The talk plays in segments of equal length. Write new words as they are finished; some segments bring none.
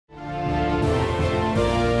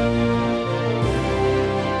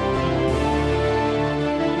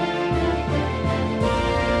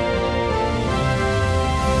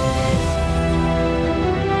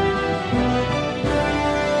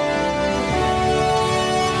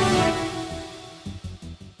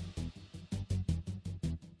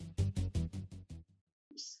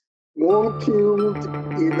One killed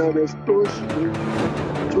in an explosion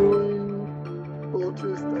during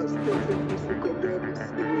protest as state APC condemns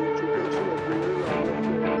reintroduction of guerrilla warfare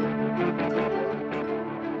in Nigeria.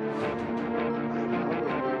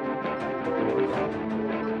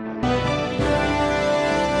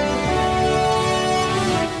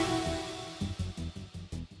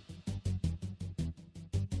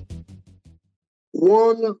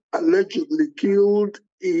 One allegedly killed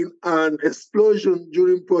in an explosion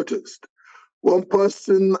during protest. One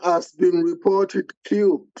person has been reported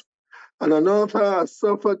killed, and another has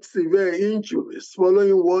suffered severe injuries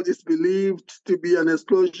following what is believed to be an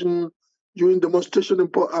explosion during demonstration in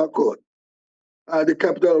Port Harcourt, at the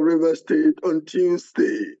capital of Rivers State, on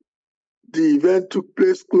Tuesday. The event took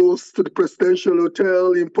place close to the Presidential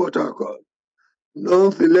Hotel in Port Harcourt.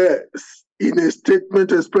 Nonetheless, in a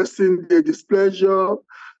statement expressing their displeasure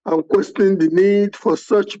and questioning the need for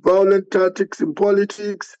such violent tactics in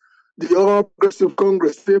politics, the All Progressive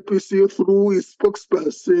Congress, APC, through its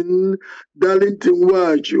spokesperson, Darlington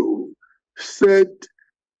Waju, said,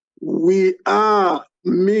 "We are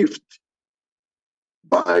miffed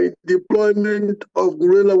by deployment of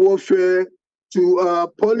guerrilla warfare to our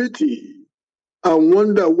polity and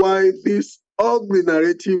wonder why this ugly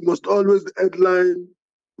narrative must always headline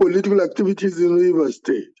political activities in Rivers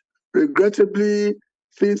State. Regrettably,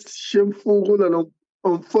 this shameful and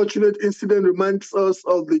unfortunate incident reminds us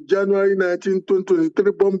of the January 19,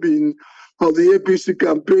 2023 bombing of the APC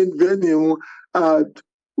campaign venue at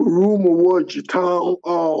Rumuwoji Town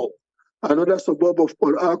Hall, another suburb of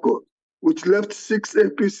Port Harcourt, which left 6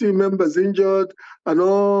 APC members injured, and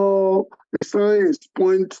all the signs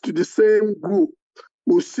point to the same group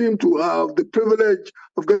who seem to have the privilege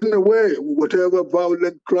of getting away with whatever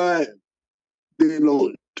violent crime they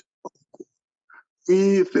launched.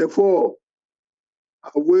 We, therefore,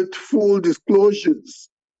 await full disclosures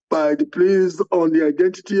by the police on the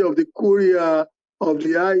identity of the courier of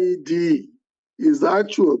the IED, his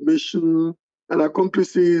actual mission and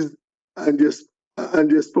accomplices, and their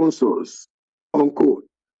sponsors," unquote.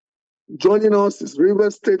 Joining us is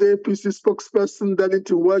Rivers State APC spokesperson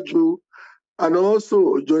Darlington Waju, and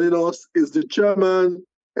also joining us is the chairman,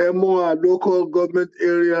 Emoa Local Government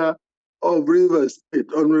Area of Rivers State,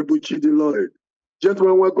 Honorable Chidi Lloyd.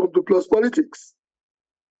 Gentlemen, welcome to Plus Politics.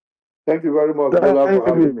 Thank you very much, Bola, for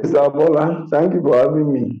having me. Mr. Bola, thank you for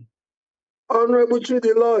having me. Honorable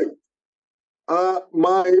Chidi Lloyd,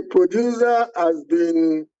 my producer has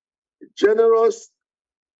been generous.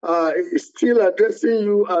 He's still addressing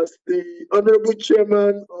you as the Honorable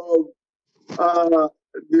Chairman of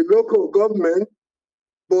the local government,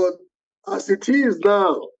 but as it is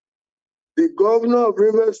now, the governor of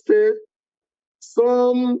Rivers State,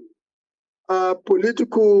 some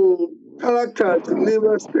political characters in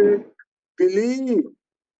Rivers State believe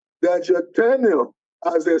that your tenure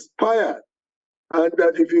has expired, and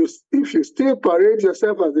that if you still parade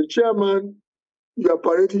yourself as the chairman, you are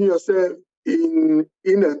parading yourself in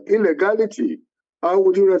illegality. How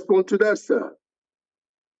would you respond to that, sir?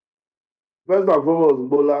 First and foremost,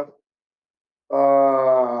 Bola,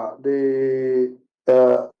 the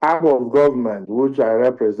arm of government which I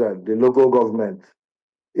represent, the local government,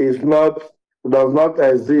 does not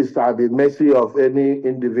exist at the mercy of any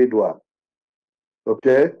individual.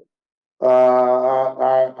 Okay?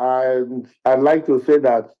 I'd like to say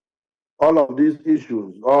that all of the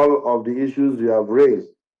issues you have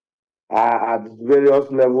raised are at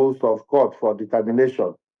various levels of court for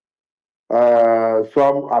determination.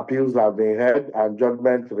 Some appeals have been heard and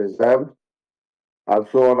judgment reserved, and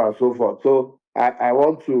so on and so forth. So I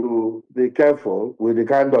want to be careful with the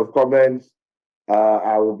kind of comments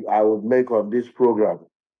I would make on this program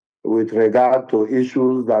with regard to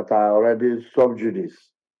issues that are already sub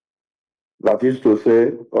judice. That is to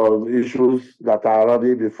say, on issues that are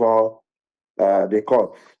already before the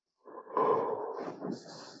courts.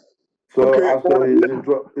 So okay. As to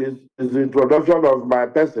his introduction of my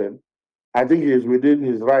person, I think he is within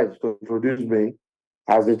his rights to introduce me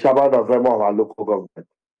as the chairman of our local government.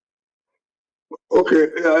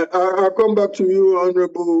 Okay, I'll come back to you,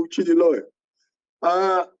 Honorable Chidi Lloyd.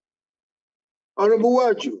 Honorable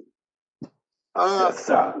Waju, yes,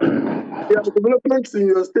 sir. There are developments in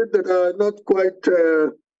your state that are not quite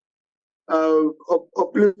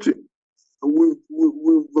uplifting. We've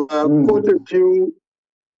quoted you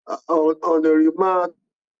on a remark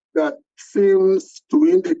that seems to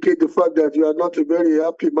indicate the fact that you are not a very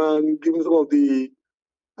happy man given some of the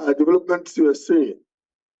developments you are seeing.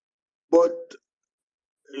 But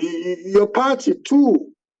your party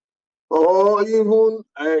too, or even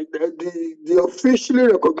the officially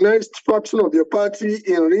recognized faction of your party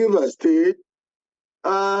in Rivers State,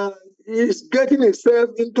 is getting itself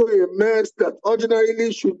into a mess that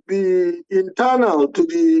ordinarily should be internal to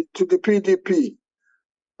the PDP.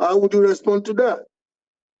 How would you respond to that?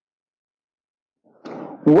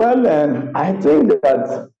 Well, I think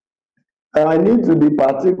that I need to be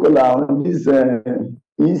particular on this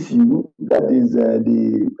issue that is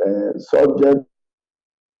the subject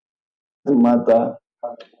matter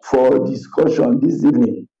for discussion this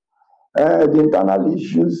evening. The internal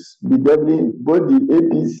issues between both the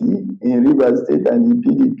APC in Rivers State and the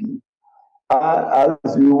PDP are,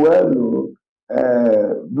 as you well know,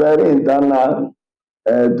 very internal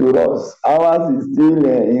to us. Ours is still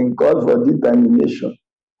in call for determination.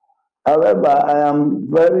 However, I am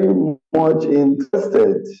very much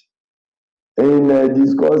interested in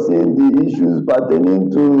discussing the issues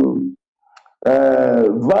pertaining to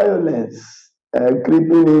violence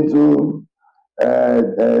creeping into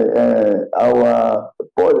our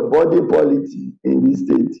body politic in the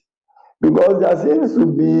state, because there seems to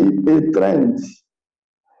be a trend.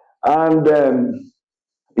 And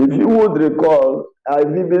if you would recall, I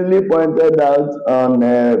vividly pointed out on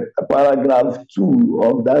paragraph 2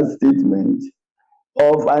 of that statement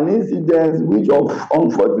of an incident which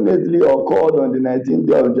unfortunately occurred on the 19th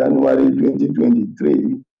day of January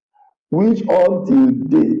 2023, which up till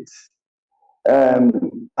date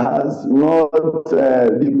has not,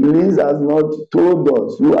 the police has not told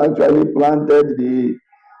us who actually planted the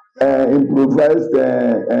improvised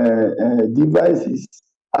devices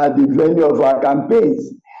at the venue of our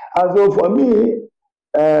campaigns. And so for me,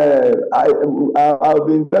 I've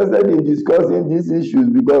been interested in discussing these issues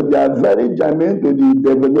because they are very germane to the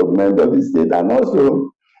development of the state and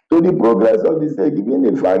also to the progress of the state, given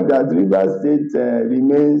the fact that Rivers State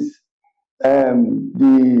remains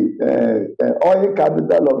the oil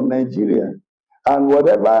capital of Nigeria, and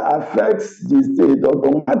whatever affects the state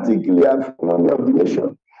automatically affects the economy of the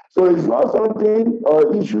nation. So it's not something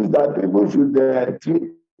or issues that people should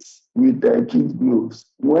treat with kid gloves.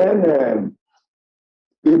 When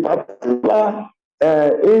a particular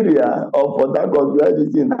area of Port Harcourt where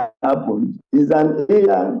this thing happened is an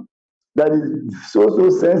area that is so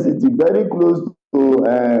sensitive, very close to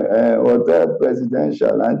Hotel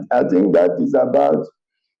Presidential, and I think that is about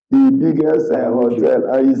the biggest hotel,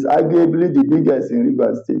 is arguably the biggest in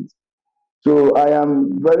Rivers State. So I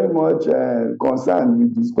am very much concerned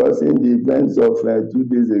with discussing the events of 2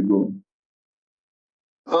 days ago.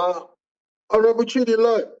 Honorable Chidi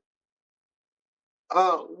Lloyd,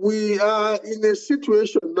 we are in a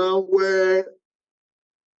situation now where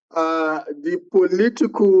the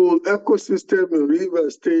political ecosystem in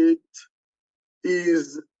Rivers State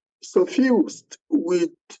is suffused with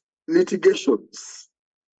litigations.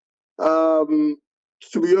 To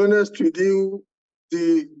be honest with you,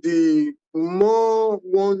 the more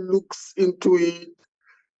one looks into it,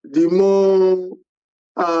 the more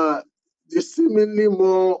the seemingly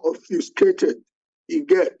more obfuscated it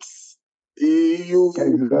gets.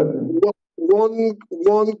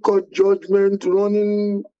 One court judgment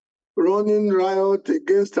running riot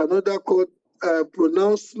against another court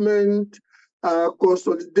pronouncement,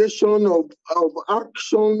 consolidation of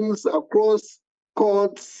actions across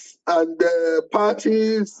courts and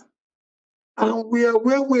parties. And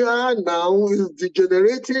where we are now is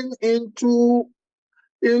degenerating into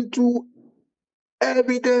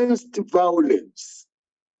evidenced violence.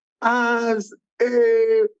 As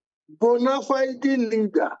a bona fide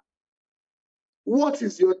leader, what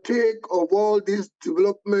is your take of all these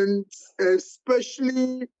developments,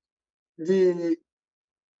 especially the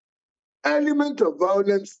element of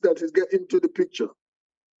violence that is getting into the picture?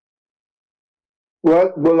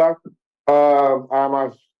 Well, Bola,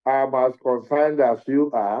 I'm as concerned as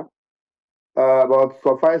you are, but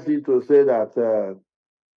suffice it to say that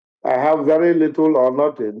I have very little or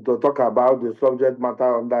nothing to talk about the subject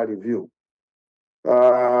matter under review.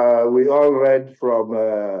 We all read from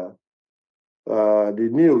the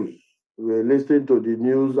news, we listened to the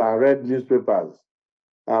news and read newspapers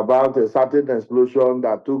about a certain explosion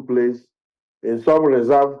that took place in some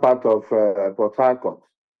reserved part of Port Harcourt.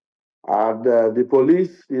 And the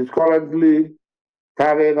police is currently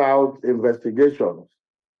carrying out investigations.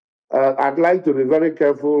 I'd like to be very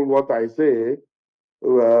careful what I say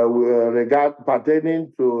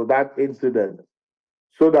pertaining to that incident,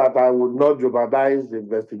 so that I would not jeopardize the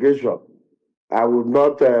investigation. I would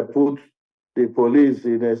not put the police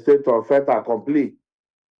in a state of fait accompli.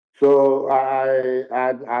 So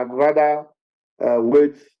I'd rather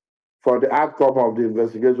wait for the outcome of the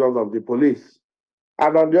investigations of the police.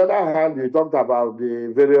 And on the other hand, we talked about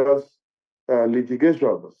the various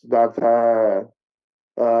litigations that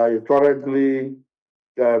is currently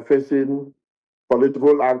facing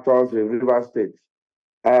political actors in Rivers State.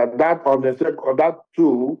 That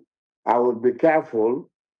too, I would be careful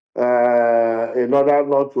in order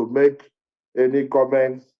not to make any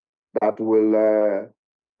comments that will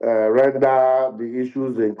render the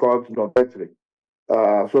issues in court non-petri,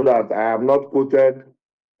 so that I am not quoted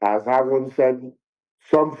as having said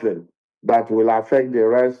something that will affect the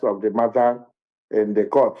rest of the matter in the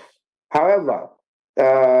courts. However,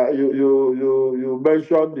 you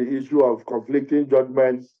mentioned the issue of conflicting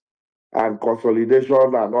judgments and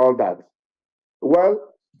consolidation and all that.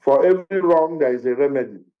 Well, for every wrong, there is a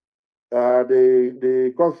remedy.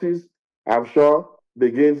 The causes, I'm sure,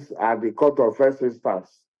 begins at the court of first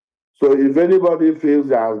instance. So if anybody feels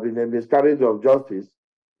there has been a miscarriage of justice,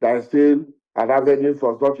 there is still an avenue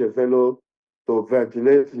for such a fellow to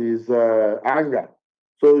ventilate his anger.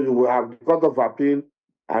 So you will have the Court of Appeal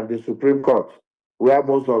and the Supreme Court, where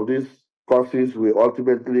most of these causes will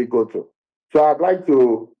ultimately go to. So I'd like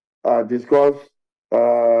to discuss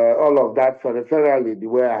all of that peripherally the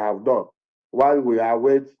way I have done, while we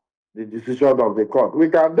await the decision of the court. We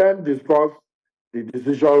can then discuss the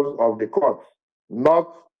decisions of the court,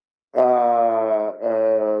 not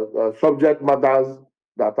subject matters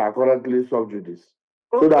that are currently sub judice,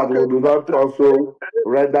 so that we do not also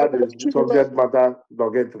render the subject matter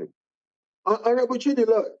nugatory. Honorable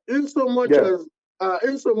Chidila, in so much as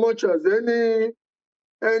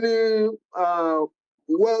any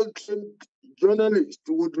well-trained journalist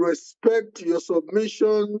would respect your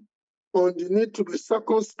submission on the need to be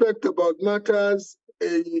circumspect about matters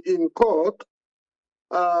in court,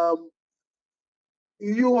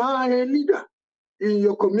 you are a leader in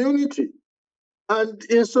your community. And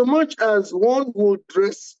in so much as one would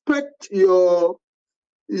respect your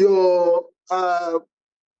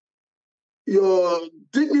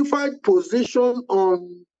dignified position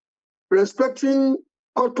on respecting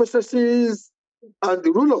court processes and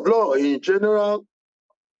the rule of law in general,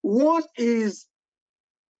 one is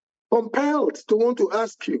compelled to want to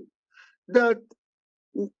ask you that,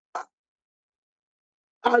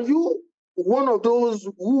 are you one of those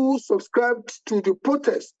who subscribed to the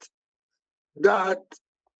protest that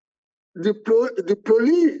the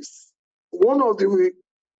police, one of the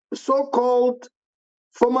so-called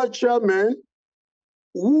former chairmen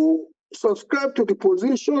who subscribed to the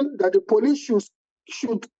position that the police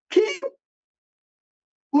should keep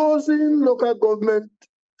closing local government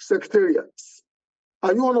secretariats?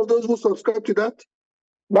 Are you one of those who subscribe to that?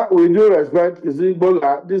 But with due respect, this is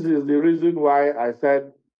the reason why I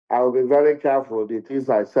said I will be very careful the things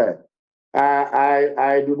I said.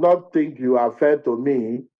 I do not think you are fair to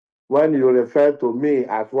me when you refer to me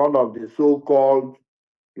as one of the so-called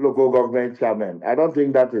local government chairmen. I don't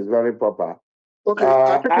think that is very proper. Okay,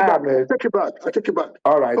 I take it back.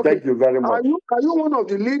 All right, okay. Thank you very much. Are you one of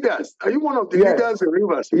the leaders? Are you one of the leaders in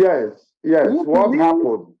Rivers? Yes.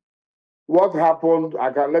 What happened?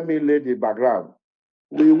 Let me lay the background.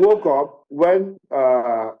 We woke up when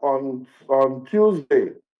on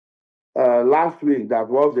Tuesday last week, that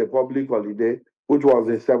was a public holiday, which was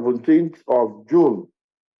the 17th of June.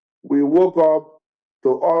 We woke up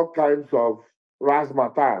to all kinds of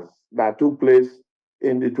razzmatazz that took place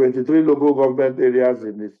in the 23 local government areas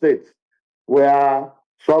in the state, where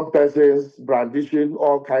some persons brandishing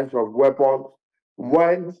all kinds of weapons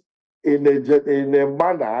went in a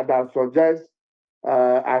manner that suggests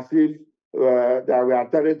as if there were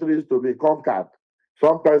territories to be conquered.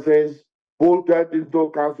 Some persons bolted into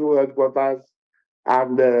council headquarters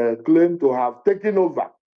and claimed to have taken over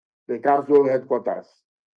the council headquarters.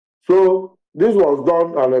 So this was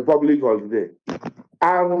done on a public holiday.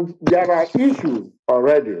 And there are issues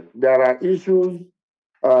already. There are issues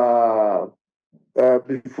before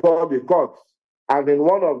the courts. And in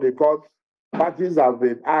one of the courts, parties have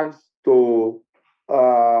been asked to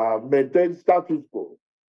maintain status quo.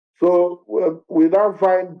 So we now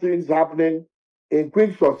find things happening in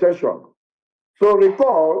quick succession. So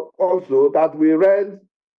recall also that we read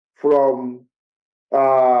from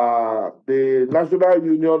the National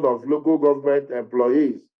Union of Local Government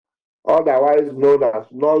Employees, otherwise known as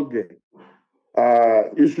NOLGE,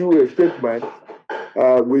 issue a statement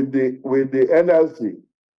with the NLC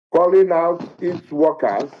calling out its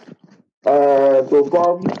workers to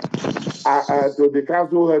come to the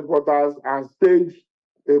council headquarters and stage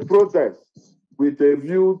a protest with a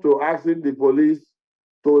view to asking the police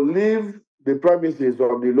to leave the premises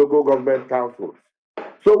of the local government councils.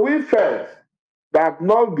 So we felt that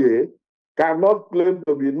NOLGE cannot claim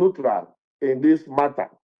to be neutral in this matter,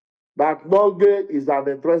 that NOLGE is an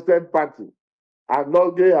interested party, and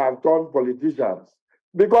NOLGE have turned politicians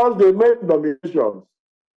because they made nominations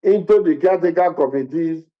into the caretaker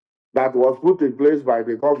committees that was put in place by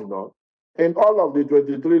the governor in all of the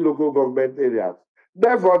 23 local government areas.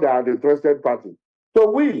 Therefore, they are the interested parties. So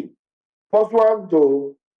we, pursuant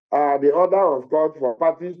to the order of court for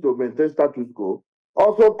parties to maintain status quo,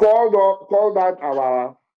 also called out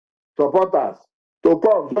our supporters to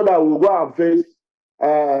come so that we'll go and face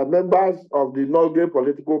members of the Norgay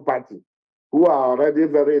political party who are already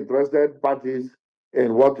very interested parties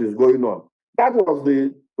in what is going on. That was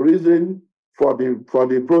the reason for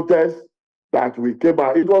the protest that we came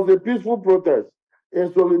out. It was a peaceful protest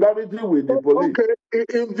in solidarity with the police. Okay,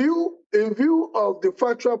 in view of the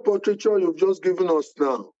factual portraiture you've just given us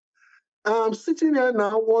now, I'm sitting here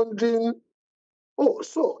now wondering,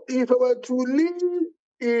 so if I were to live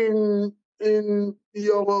in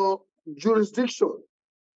your jurisdiction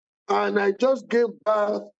and I just gave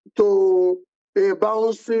birth to a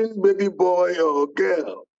bouncing baby boy or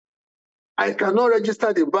girl, I cannot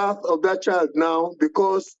register the birth of that child now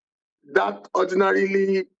because that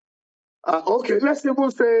ordinarily, okay, let's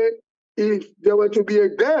even say if there were to be a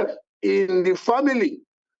death in the family,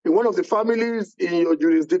 in one of the families in your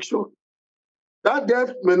jurisdiction, that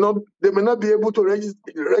death they may not be able to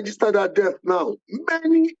register that death now.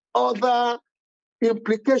 Many other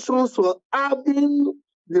implications for having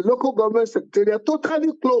the local government secretariat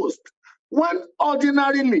totally closed, when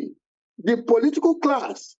ordinarily the political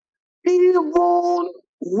class, even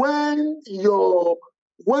when your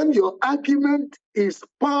argument is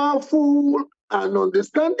powerful and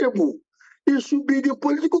understandable, it should be the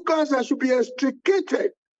political class that should be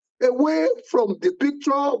extricated away from the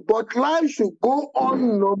picture, but life should go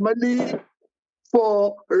on normally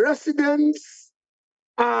for residents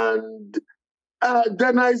and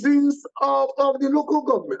denizens of the local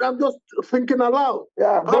government. I'm just thinking aloud.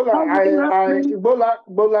 Yeah, Bola,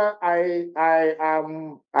 I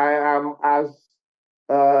am as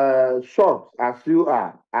shocked as you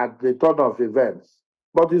are at the turn of events.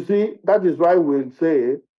 But you see, that is why we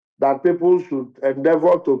say that people should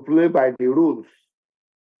endeavor to play by the rules.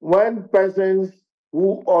 When persons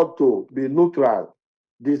who ought to be neutral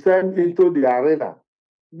descend into the arena,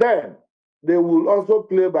 then they will also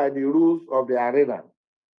play by the rules of the arena.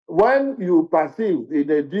 When you perceive in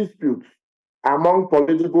a dispute among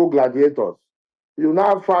political gladiators, you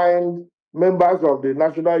now find members of the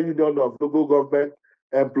National Union of Local Government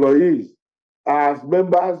Employees as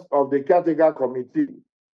members of the caretaker committee.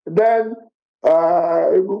 Then we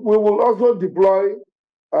will also deploy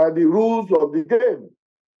the rules of the game.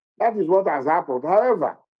 That is what has happened.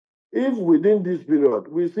 However, if within this period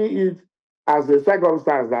we see it as a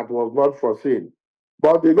circumstance that was not foreseen,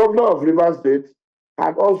 but the governor of Rivers State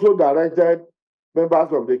had also directed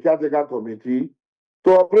members of the caretaker committee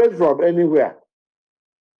to operate from anywhere.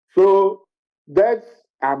 So deaths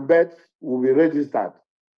and bets will be registered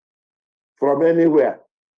from anywhere.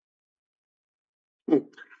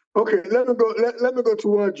 Okay, let me go to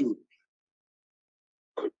Waju.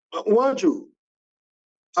 Waju,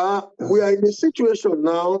 we are in a situation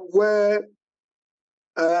now where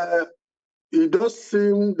it does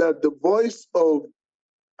seem that the voice of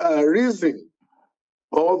reason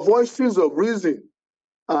or voices of reason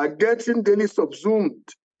are getting daily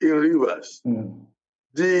subsumed in Rivers.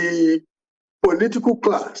 The political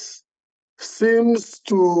class seems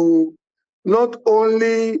to not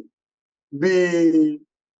only be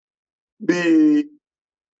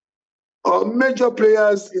major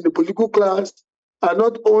players in the political class are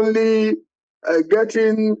not only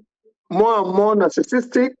getting more and more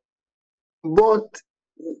narcissistic, but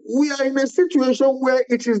we are in a situation where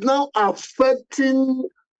it is now affecting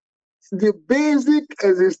the basic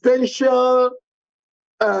existential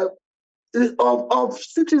of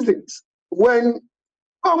citizens. When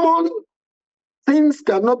common things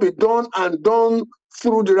cannot be done and done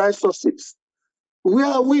through the right sources. Where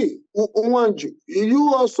are we, Uwanju?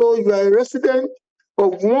 You are a resident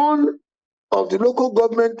of one of the local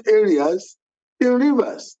government areas in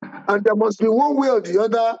Rivers, and there must be one way or the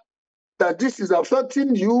other that this is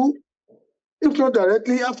affecting you, if not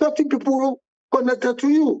directly, affecting people connected to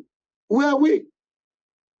you. Where are we?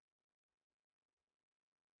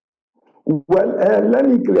 Well, let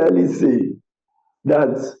me clearly say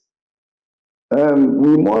that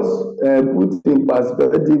we must put in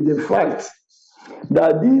perspective the fact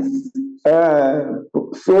that this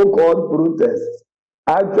so-called protest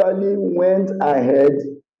actually went ahead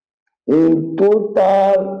in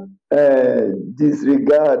total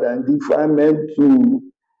disregard and defilement to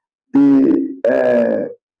the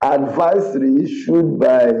advisory issued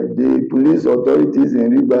by the police authorities in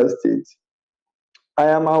Rivers State. I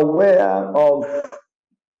am aware of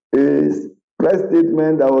a press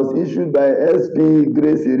statement that was issued by SP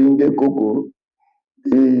Grace Iringe Koko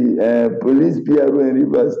the police PRO in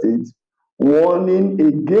Rivers State, warning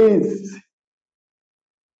against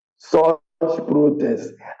such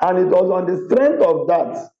protests. And it was on the strength of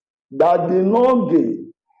that the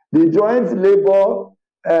NOGE, the Joint Labour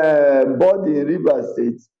Body in Rivers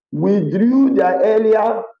State, withdrew their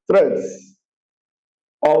earlier threats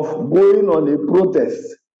of going on a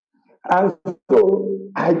protest. And so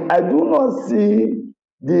I do not see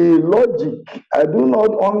the logic, I do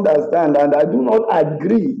not understand, and I do not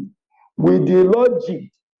agree with the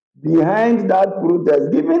logic behind that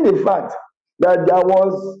protest, given the fact that there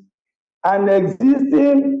was an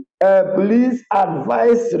existing police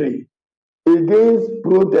advisory against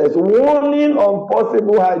protest, warning of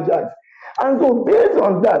possible hijacks. And so based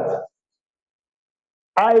on that,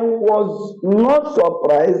 I was not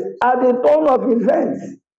surprised at the turn of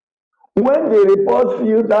events when the report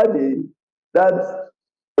filed that day that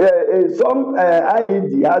some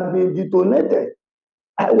IED had been detonated.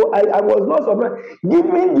 I was not surprised.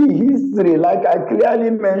 Given the history, like I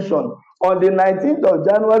clearly mentioned, on the 19th of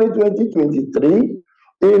January 2023,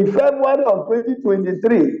 in February of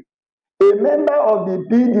 2023, a member of the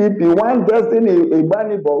PDP, one Destiny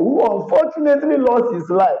Igbanibo, who unfortunately lost his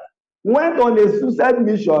life, went on a suicide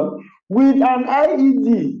mission with an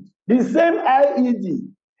IED, the same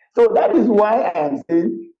IED. So that is why I am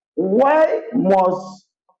saying, why must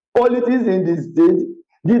politics in the state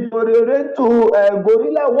deteriorate to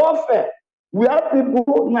guerrilla warfare, where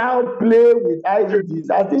people now play with IEDs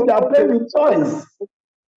as if they are playing with toys?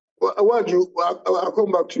 I'll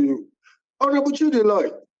come back to you. Honorable Chidi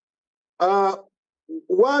Lloyd,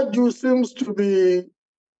 Waju seems to be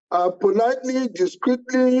politely,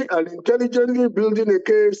 discreetly, and intelligently building a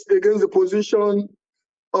case against the position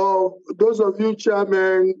of those of you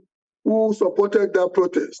chairmen who supported that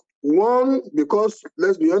protest. One, because,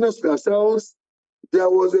 let's be honest with ourselves, there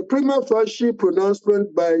was a prima facie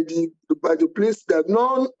pronouncement by the police that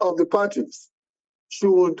none of the parties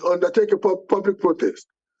should undertake a public protest.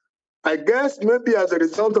 I guess maybe as a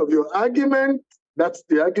result of your argument, that's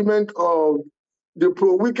the argument of the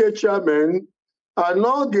pro-Wike chairman,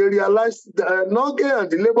 Noge and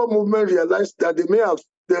the labor movement realized that they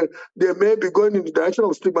may be going in the direction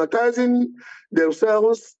of stigmatizing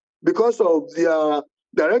themselves because of their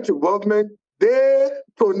direct involvement. They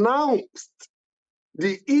pronounced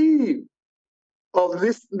the eve of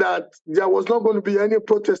this that there was not going to be any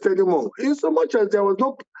protest anymore. In so much as there was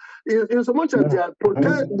no, in so much as they are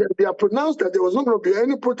pronounced that there was not going to be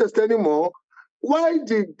any protest anymore, why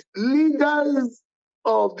did leaders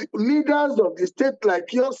of the state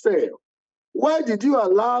like yourself, why did you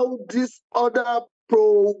allow this other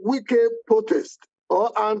pro-Wike protest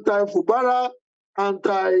or anti-Fubara,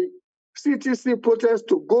 anti-CTC protest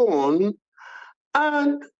to go on?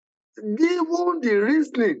 And given the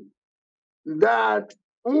reasoning that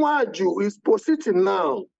Nwaju is positing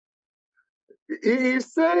now, he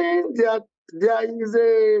is saying that there is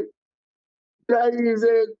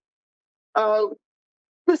a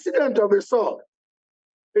precedent of a sort.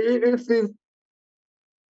 If it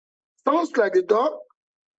sounds like the dog,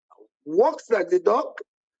 walks like the dog,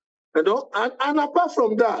 and apart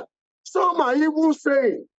from that, some are even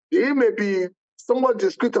saying, he may be somewhat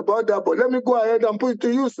discreet about that, but let me go ahead and put it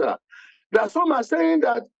to you, sir, that some are saying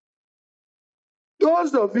that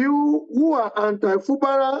those of you who are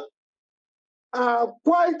anti-Fubara are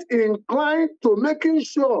quite inclined to making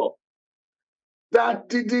sure that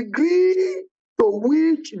the degree to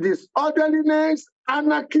which disorderliness,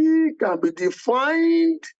 anarchy can be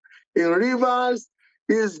defined in Rivers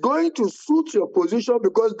is going to suit your position,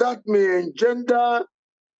 because that may engender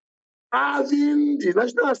having the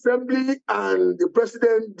National Assembly and the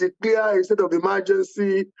President declare a state of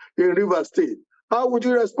emergency in Rivers State. How would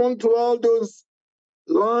you respond to all those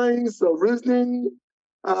lines of reasoning,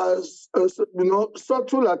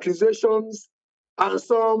 subtle accusations, and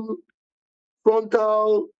some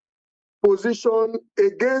frontal position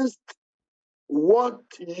against what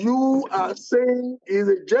you are saying is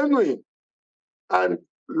a genuine and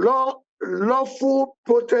lawful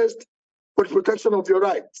protest for the protection of your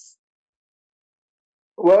rights?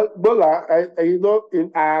 Well, Bola,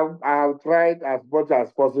 I've tried as much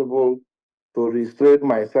as possible to restrain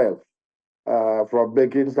myself from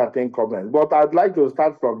making certain comments, but I'd like to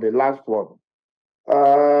start from the last one.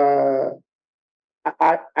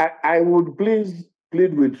 I would please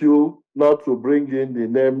plead with you not to bring in the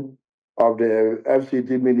name of the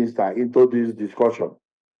FCT minister into this discussion,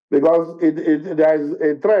 because there is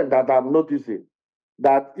a trend that I'm noticing,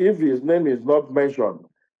 that if his name is not mentioned,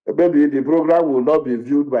 maybe the program will not be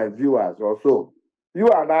viewed by viewers or so. You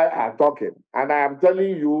and I are talking, and I am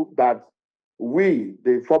telling you that we,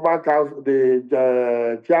 the former council,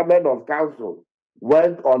 the chairman of council,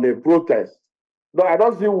 went on a protest. No, I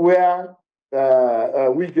don't see where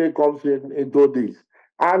Wike comes into this.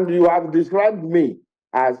 And you have described me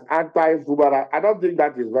as anti-Fubara. I don't think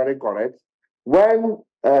that is very correct. When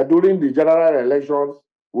during the general elections,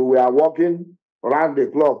 we were working around the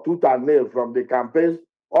clock, tooth and nail, from the campaigns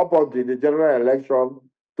up until the general election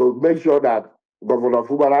to make sure that Governor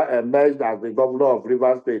Fubara emerged as the governor of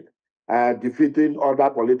Rivers State, defeating other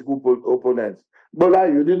political opponents.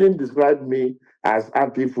 But you didn't describe me as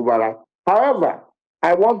anti-Fubara. However,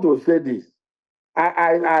 I want to say this. What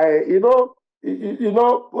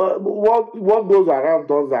goes around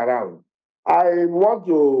turns around. I want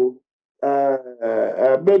to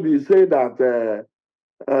maybe say that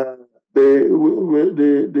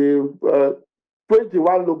the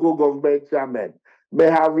 21 local government chairmen may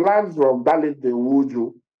have learned from Darlington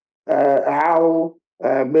Wuju how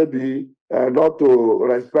maybe not to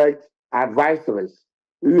respect advisories.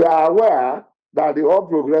 You are aware that the All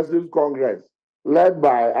Progressives Congress, led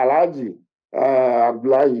by Alhaji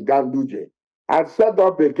Abdullahi Ganduje, had set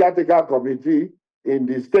up a caretaker committee in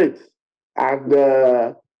the state and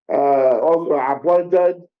also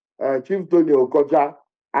appointed Chief Tony Okocha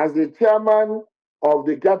as the chairman of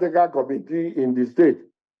the caretaker committee in the state,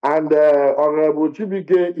 and Honorable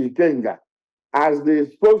Chibike Ikenga as the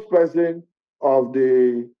spokesperson of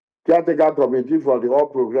the caretaker committee for the All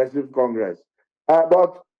Progressive Congress.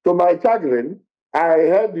 But to my chagrin, I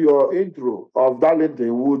heard your intro of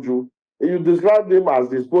Darlington Wuju. You described him as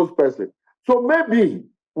the spokesperson. So maybe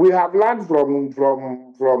we have learned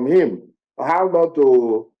from him how not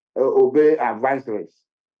to obey advisories.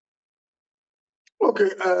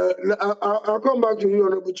 Okay, I'll come back to you,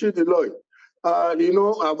 Honorable Chidi Lloyd.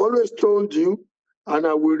 I've always told you, and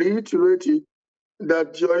I will reiterate it,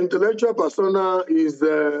 that your intellectual persona is,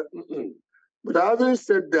 but having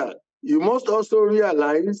said that, you must also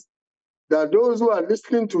realize that those who are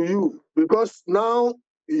listening to you, because now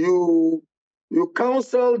you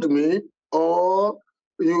counseled me, or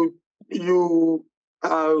you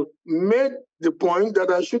made the point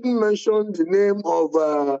that I shouldn't mention the name of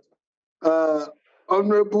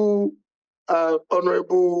Honorable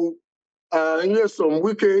Nyesom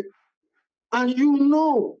Wike, and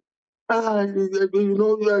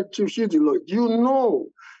Chief Shidi Lloyd, you know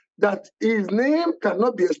that his name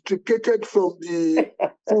cannot be extricated from the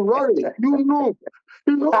furore.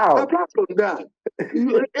 Apart from that,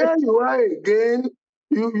 here you are again.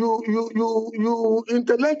 You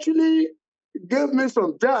intellectually gave me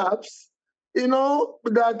some jabs,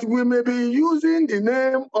 that we may be using the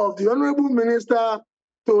name of the Honorable Minister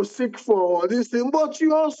to seek for this thing. But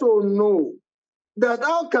you also know that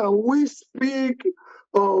how can we speak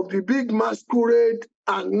of the big masquerade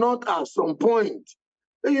and not at some point,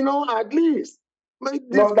 at least. No,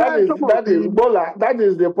 that is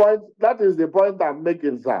the point. That is the point I'm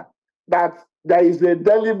making, sir. That there is a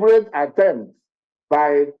deliberate attempt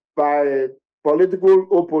by political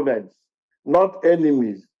opponents, not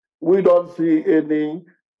enemies. We don't see any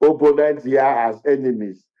opponents here as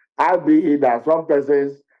enemies, albeit that some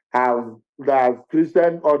persons have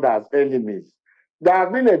christened others enemies. There has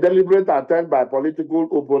been a deliberate attempt by political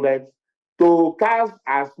opponents to cast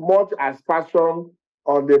as much aspersion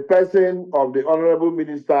on the person of the Honorable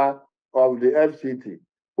Minister of the FCT,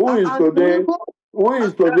 who is today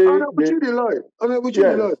Honorable Chidi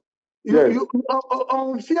Lloyd, you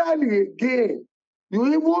unfairly again, you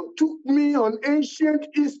even took me on ancient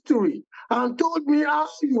history and told me how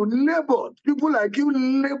you labored, people like you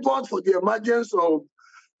labored for the emergence of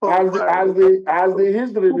has the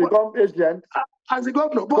history become ancient? As a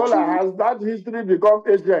governor, has that history become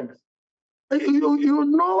ancient? You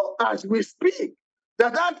know, as we speak,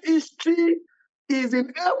 that history is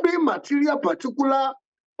in every material particular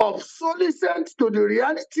obsolescent to the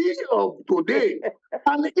reality of today.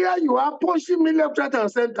 And here you are pushing me left, right,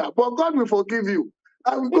 and center. But God will forgive you.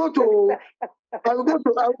 I will go to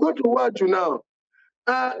Waju now.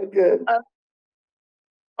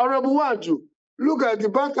 Honorable Waju, look at the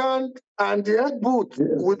backhand and the head boot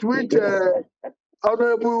with which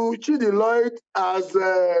Honorable Chidi Lloyd has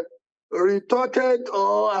retorted,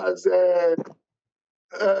 or has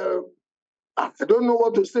I don't know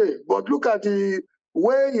what to say, but look at the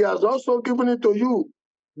way he has also given it to you,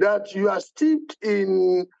 that you are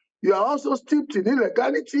also steeped in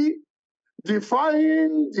illegality,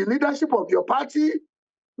 defying the leadership of your party.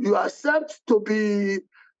 You accept to be,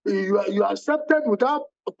 you are accepted without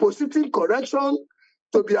positing correction,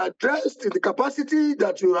 to be addressed in the capacity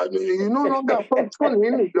that you no longer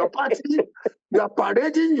functioning in your party. You are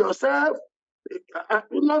parading yourself.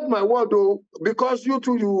 Not my word, though, because you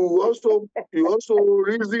two, you also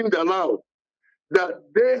reasoned aloud that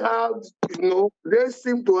they have, they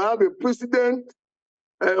seem to have a precedent,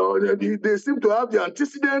 or they seem to have the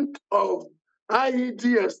antecedent of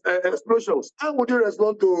IED explosions. How would you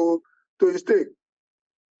respond to his take?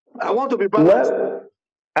 I want to be balanced.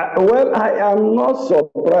 Well, I am not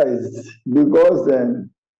surprised because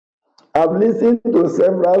I've listened to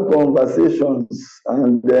several conversations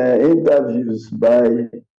and interviews by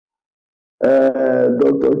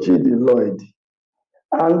Dr. Chidi Lloyd,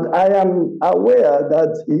 and I am aware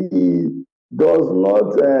that he does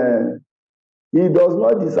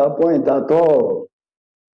not disappoint at all.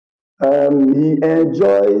 He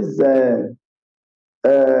enjoys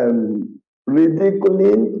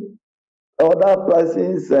ridiculing other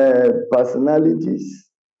persons' personalities.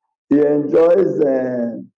 He enjoys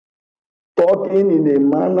talking in a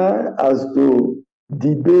manner as to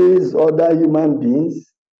debase other human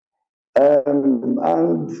beings.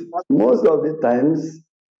 And most of the times,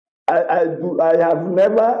 I have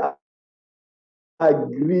never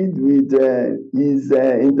agreed with his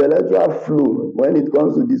intellectual flow when it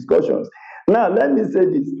comes to discussions. Now, let me say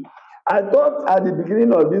this. I thought at the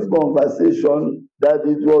beginning of this conversation that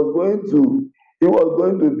it was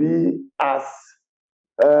going to be as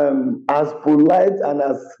polite and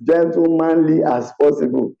as gentlemanly as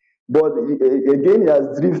possible. But again, he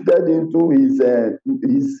has drifted into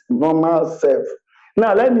his normal self.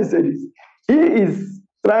 Now, let me say this. He is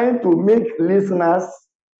trying to make listeners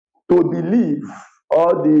to believe,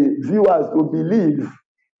 or the viewers to believe,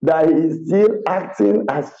 that he is still acting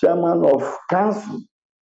as chairman of council.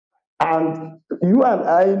 And you and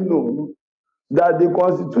I know that the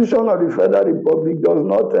Constitution of the Federal Republic does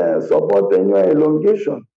not support any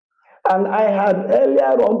elongation. And I had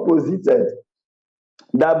earlier on posited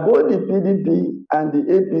that both the PDP and the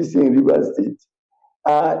APC in Rivers State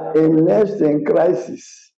are enmeshed in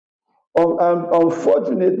crisis.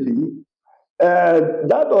 Unfortunately,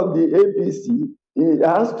 that of the APC, it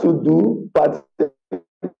has to do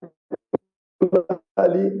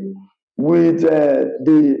particularly with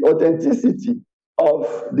the authenticity of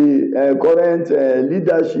the current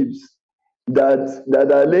leaderships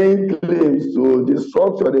that are laying claims to the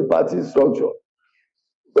structure, the party structure.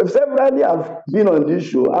 We've severally have been on this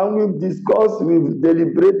show, and we've discussed, we've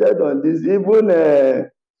deliberated on this, even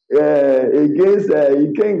against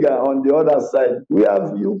Ikenga on the other side. You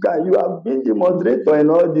have been the moderator in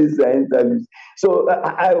all these interviews. So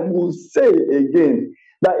I will say again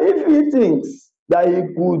that if he thinks that he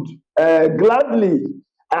could gladly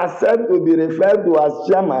accept to be referred to as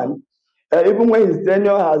chairman, even when his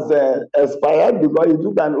tenure has expired, because he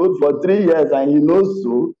took an oath for 3 years and he knows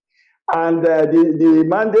so, and the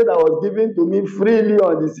mandate that was given to me freely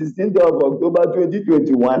on the 16th of October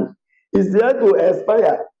 2021 is there to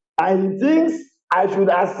expire. And he thinks I should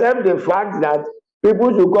accept the fact that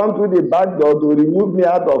people should come through the back door to remove me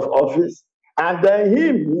out of office. And then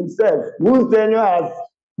him himself, whose tenure has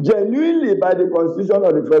genuinely by the Constitution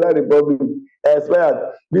of the Federal Republic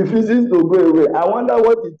expired, refuses to go away. I wonder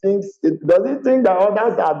what he thinks. Does he think that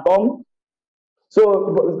others are dumb? So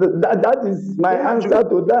that is my answer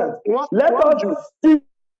to that. Let us stick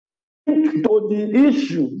to the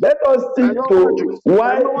issue. Let us stick to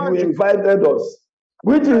why you invited us,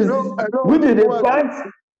 which is the fact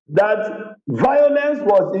that violence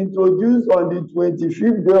was introduced on the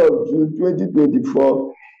 25th day of June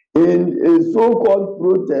 2024 in a so-called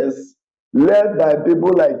protest led by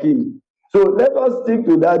people like him. So let us stick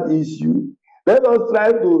to that issue. Let us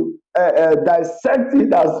try to dissect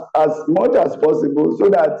it as much as possible so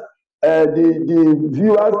that the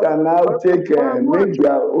viewers can now make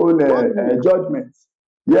their own judgments.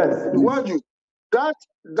 Yes, please.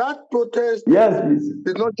 That protest, yes, please,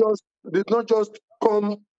 did not just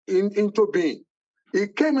come into being.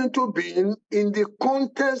 It came into being in the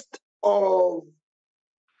context of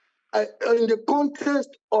an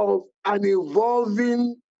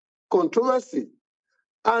evolving controversy.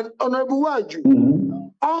 And Honorable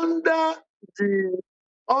Waju, under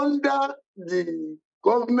the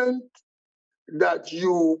government that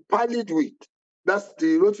you parlayed with, that's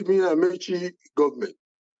the Rotimi Amaechi government,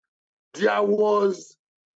 there was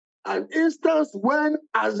an instance when,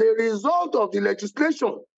 as a result of the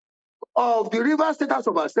legislation of the Rivers State House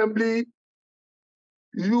of Assembly,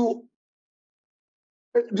 the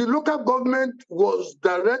local government was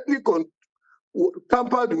directly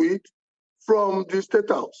tampered with from the State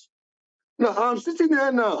House. Now, I'm sitting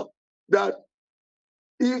here now that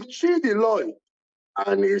if Chidi Lloyd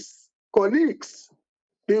and his colleagues,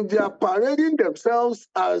 if they are parading themselves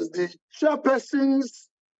as the chairpersons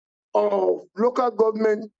of local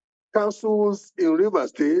government councils in Rivers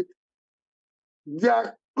State,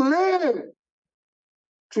 their claim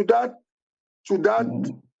to that,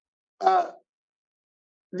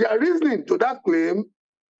 their reasoning to that claim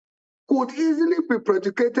could easily be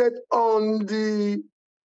predicated on the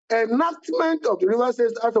enactment of the Rivers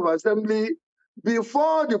State House of Assembly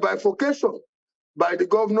before the bifurcation by the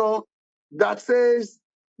governor that says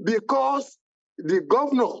because the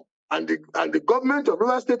governor and the government of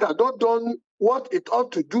Rivers State had not done what it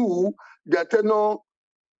ought to do, their tenure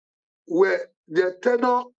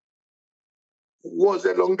was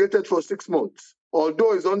elongated for 6 months,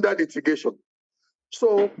 although it's under litigation.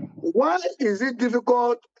 So why is it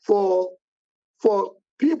difficult for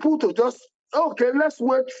people to just, okay, let's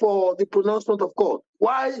wait for the pronouncement of court?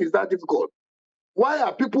 Why is that difficult? Why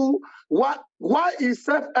are people, why is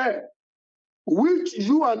self-help, which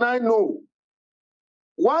you and I know,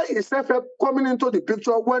 why is self-help coming into the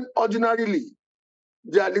picture when ordinarily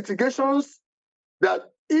there are litigations that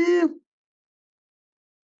if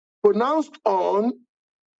pronounced on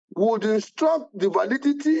would instruct the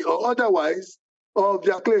validity or otherwise of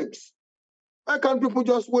their claims? Why can't people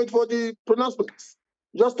just wait for the pronouncements?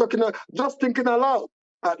 Just thinking aloud.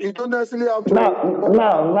 You don't necessarily have to.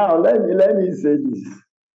 Now, let me say this.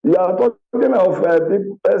 You are talking of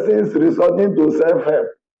persons resorting to self-help.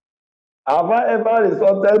 Have I ever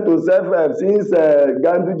resorted to self-help since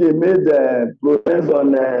Ganduje made protest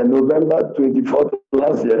on November 24th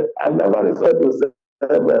last year? I've never resorted to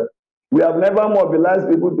self-help. We have never mobilized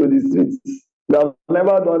people to the streets. We have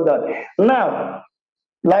never done that. Now,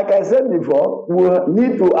 like I said before, we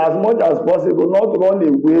need to, as much as possible, not run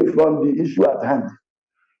away from the issue at hand.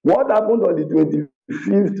 What happened on the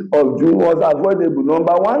 25th of June was avoidable.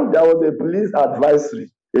 Number one, there was a police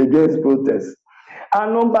advisory against protests.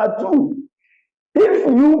 And number two, if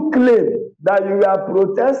you claim that you are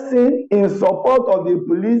protesting in support of the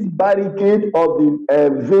police barricade of the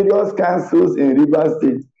various councils in Rivers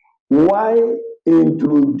State, why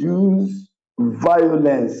introduce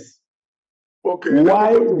violence? Okay.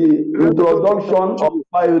 Why the introduction of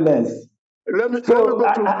violence? I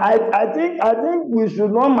think we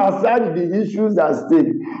should not massage the issues at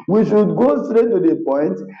stake. We should go straight to the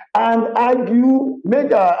point and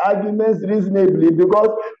make our arguments reasonably, because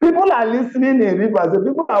people are listening in Rivers,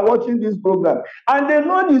 people are watching this program, and they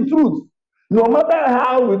know the truth. No matter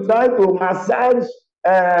how we try to massage,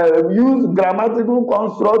 use grammatical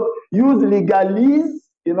construct, use legalese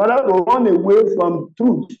in order to run away from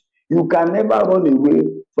truth, you can never run away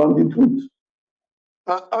from the truth.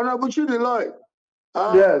 Honorable Chidi Lloyd,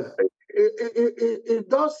 yes. It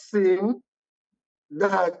does seem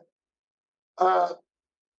that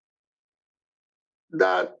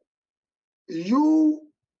that you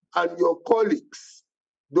and your colleagues,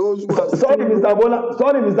 those who are sorry, Mr.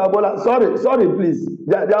 Bola, sorry, please.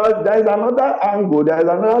 There is another angle, there is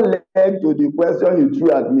another leg to the question you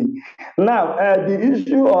threw at me. Now, the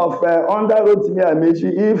issue of under Rotimi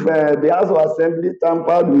Amaechi, if the House of Assembly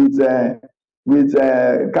tampered with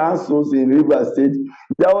councils in Rivers State,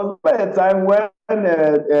 there was a time when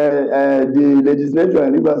the legislature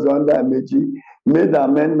in Rivers under Amaechi made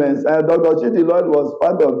amendments. Dr. Chidi Lloyd was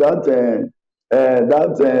part of that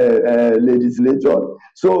legislature.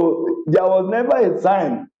 So there was never a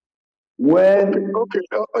time when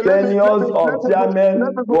tenures of chairmen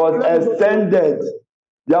was extended.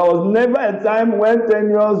 There was never a time when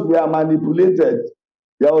tenures were manipulated.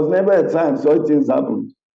 There was never a time such things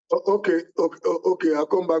happened. Okay. I'll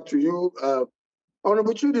come back to you.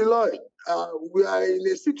 Honorable Chidi Lloyd, we are in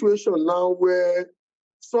a situation now where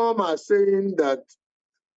some are saying that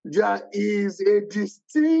there is a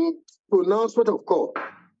distinct pronouncement of court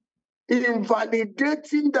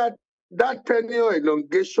invalidating that tenure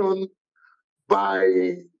elongation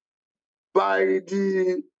by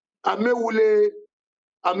the Amewule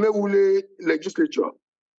legislature.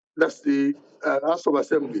 That's the House of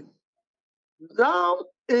Assembly. Now,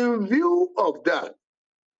 in view of that,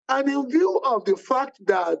 and in view of the fact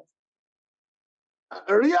that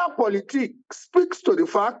realpolitik speaks to the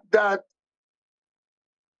fact that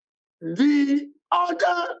the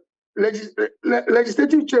other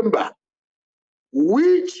legislative chamber,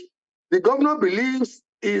 which the governor believes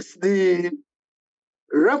is the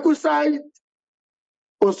requisite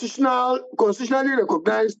constitutionally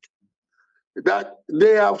recognized, that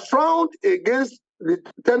they have frowned against the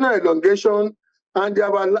tenure elongation and they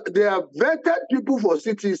have vetted people for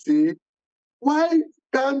CTC. Why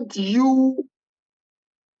can't you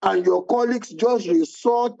and your colleagues just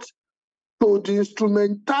resort to the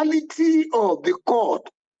instrumentality of the court?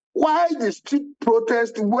 Why the street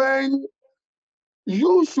protest when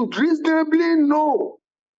you should reasonably know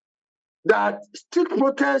that street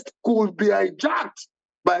protest could be hijacked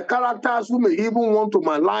by characters who may even want to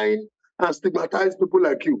malign and stigmatize people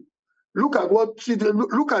like you. Look at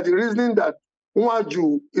look at the reasoning that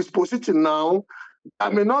Nwaju is positing now.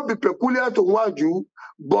 That may not be peculiar to Nwaju,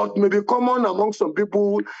 but may be common among some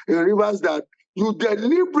people in Rivers, that you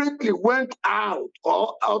deliberately went out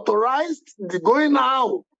or authorized the going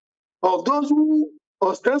out of those who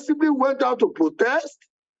ostensibly went out to protest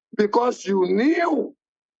because you knew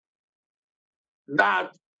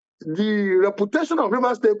that the reputation of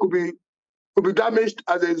Rivers State could be damaged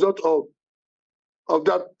as a result of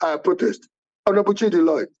that protest. Honorable Chidi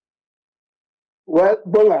Lloyd. Well,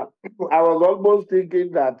 Bola, I was almost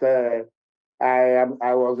thinking that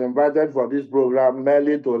I was invited for this program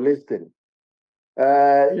merely to listen.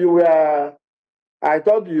 I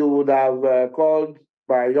thought you would have called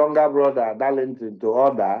my younger brother Darlington to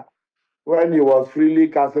order when he was freely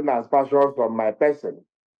casting aspersions on my person.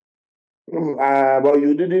 But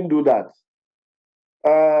you didn't do that.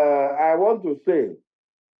 I want to say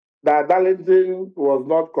that Darlington was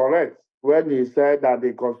not correct when he said that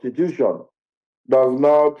the Constitution does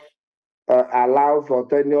not allow for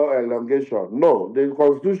tenure elongation. No, the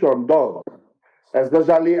Constitution does,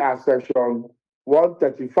 especially as Section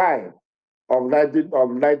 135 of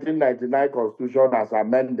 1999 Constitution as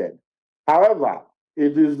amended. However,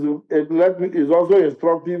 it is also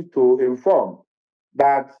instructive to inform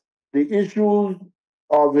that the issues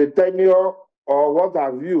of the tenure or what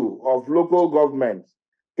have you of local governments,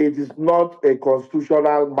 it is not a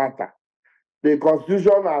constitutional matter. The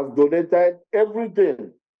Constitution has donated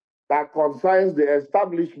everything that concerns the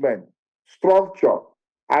establishment, structure,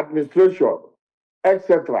 administration,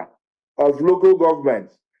 etc., of local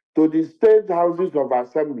governments to the state houses of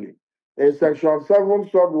assembly in Section 7,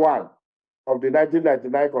 Sub 1 of the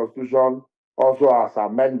 1999 Constitution, also as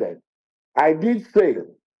amended. I did say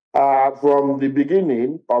from the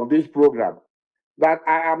beginning of this program that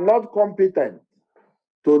I am not competent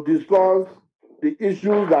to discuss the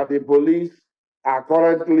issues that the police are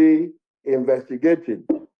currently investigating.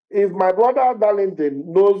 If my brother Darlington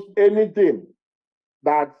knows anything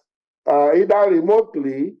that either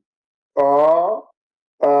remotely or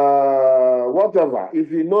whatever, if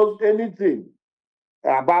he knows anything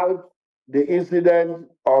about the incident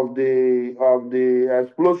of the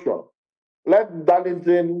explosion, let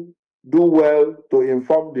Darlington do well to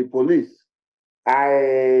inform the police.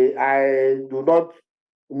 I do not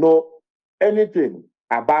know anything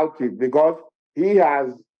about it because he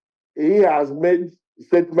has made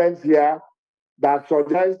statements here that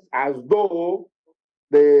suggest as though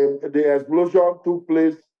the explosion took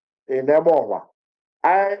place in Emohua.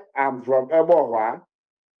 I am from Emohua,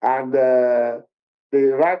 and the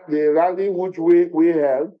rally which we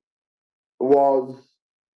held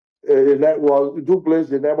took place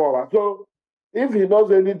in Emohua. So if he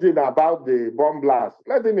knows anything about the bomb blast,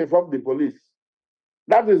 let him inform the police.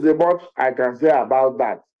 That is the much I can say about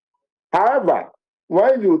that. However,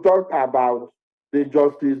 when you talk about the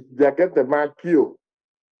Justice Jaketema Q,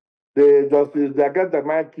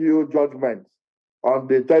 judgment on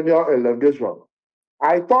the tenure elongation,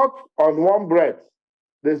 I thought on one breath,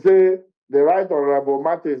 they say the Right Honorable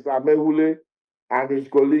Martins Amehule and his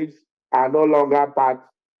colleagues are no longer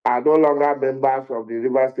members of the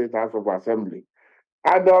Rivers State House of Assembly.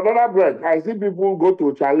 And on another breath, I see people go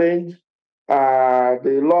to challenge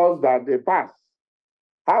the laws that they pass.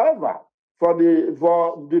 However, for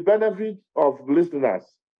the benefit of listeners,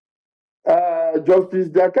 Justice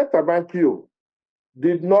Jaketema Q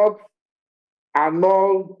did not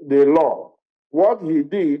annul the law. What he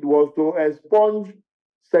did was to expunge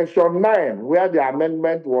Section 9, where the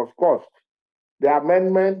amendment was caused. The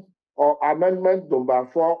amendment number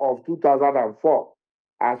 4 of 2004,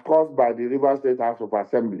 as caused by the Rivers State House of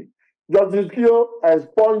Assembly. Justice Q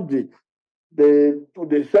expunged it,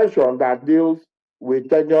 the section that deals with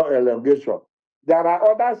tenure elongation. There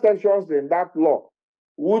are other sections in that law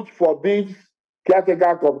which forbids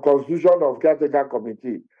constitution of caretaker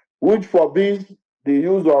committee, which forbids the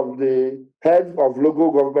use of the heads of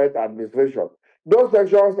local government administration. Those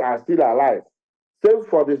sections are still alive, save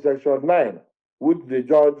for the Section 9, which the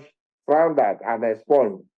judge found at and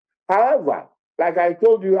expunged. However, like I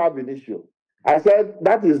told you ab initio, I said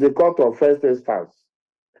that is the court of first instance.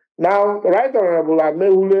 Now, Right Honorable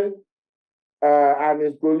Amehule and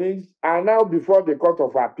his colleagues are now before the Court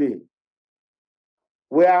of Appeal,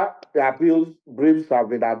 where the appeals briefs have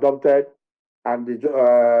been adopted and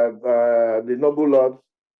the noble lords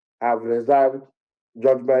have reserved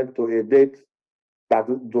judgment to a date that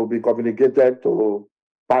will be communicated to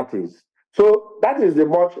parties. So that is the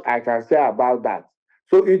much I can say about that.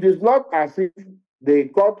 So it is not as if the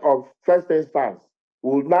Court of First Instance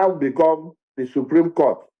will now become the Supreme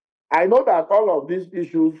Court. I know that all of these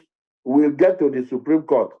issues will get to the Supreme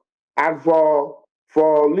Court. And for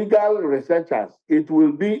legal researchers, it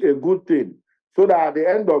will be a good thing, so that at the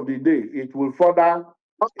end of the day, it will further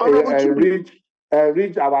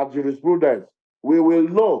reach our jurisprudence. We will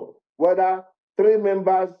know whether 3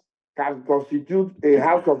 members can constitute a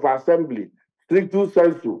House of Assembly, stricto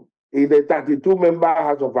sensu, in a 32-member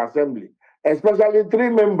House of Assembly, especially 3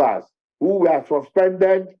 members who were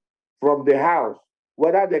suspended from the House,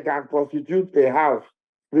 whether they can constitute a House,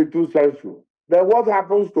 stricto sensu. Then what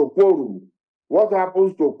happens to quorum? What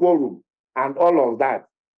happens to quorum and all of that?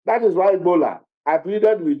 That is why, Ebola, I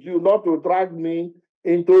pleaded with you not to drag me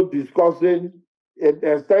into discussing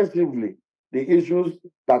extensively the issues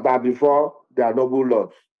that are before their noble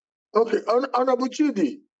lords. Okay, Honorable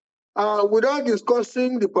Chidi, without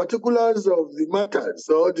discussing the particulars of the matters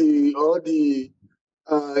or the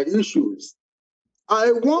issues,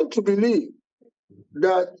 I want to believe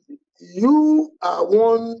that you are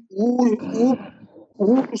one who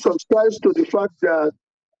subscribes to the fact that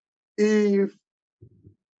if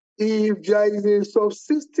there is a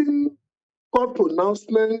subsisting court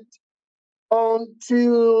pronouncement,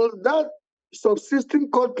 until that subsisting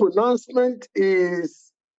court pronouncement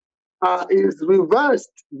is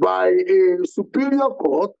reversed by a superior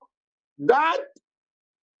court, that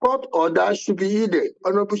court order should be heeded.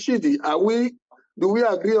 Honorable Chidi, do we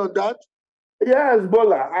agree on that? Yes,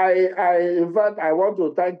 Bola. In fact, I want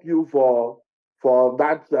to thank you for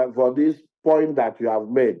that, for this point that you have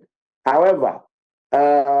made. However,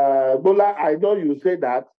 Bola, I know you say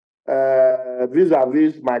that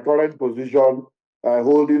vis-a-vis my current position,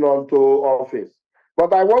 holding on to office.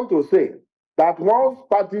 But I want to say that once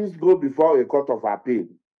parties go before a court of appeal,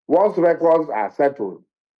 once records are settled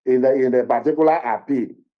in a particular appeal,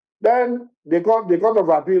 then the court of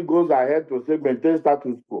appeal goes ahead to say maintain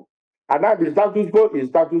status quo. And that the status quo is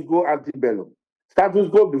status quo ante bellum. Status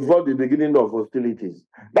quo before the beginning of hostilities.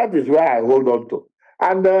 That is where I hold on to.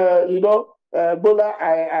 And, Bola,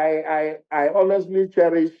 I honestly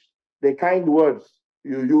cherish the kind words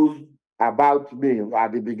you used about me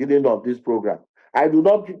at the beginning of this program. I would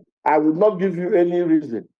not give you any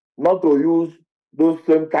reason not to use those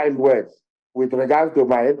same kind words with regards to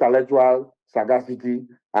my intellectual sagacity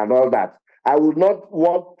and all that. I would not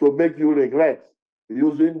want to make you regret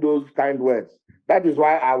using those kind words. That is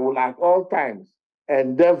why I will at all times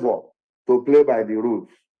endeavor to play by the rules.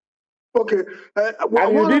 Okay.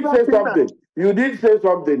 And you did say something. You did say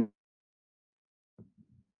something.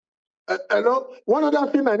 One other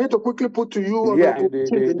thing I need to quickly put to you. Yeah, you did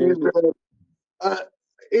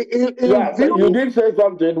say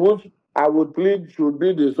something which I would plead should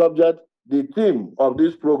be the subject, the theme of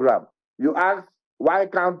this program. You asked, why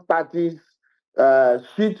can't parties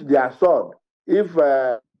sheath their sword if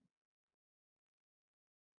go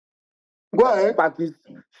ahead. Parties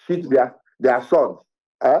sheath their swords,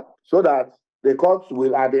 so that the courts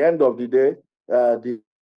will, at the end of the day,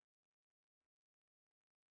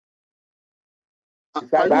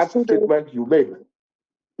 that statement you made.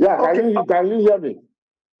 Yeah, okay. Can you hear me?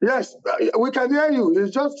 Yes, we can hear you.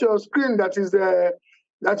 It's just your screen that is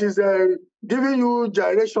giving you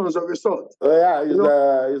gyrations of a sort. Yeah,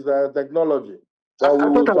 it's a technology. But we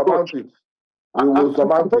will surmount it. We will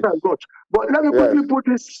surmount it. But let me quickly put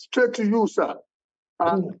this straight to you, sir.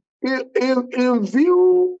 In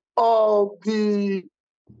view of the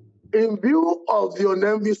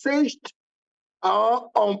unenvisaged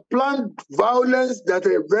unplanned violence that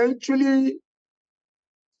eventually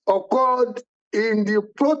occurred in the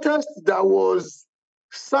protest that was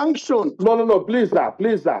sanctioned. No, please, sir.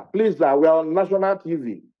 We are on national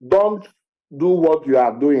TV. Don't do what you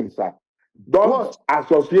are doing, sir. Don't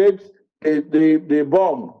associate the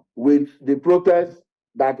bomb with the protest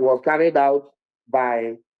that was carried out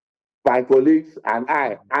by colleagues and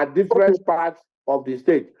I at different parts of the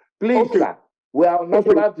state. Please, sir. We are on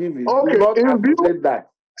national TV. Do not associate that.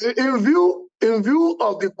 In view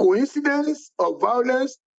of the coincidence of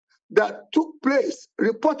violence that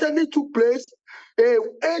reportedly took place,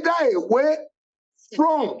 either away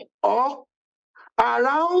from or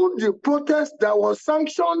around the protest that was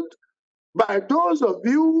sanctioned by those of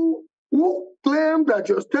you who claim that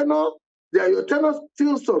your tenure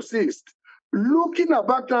still subsists. Looking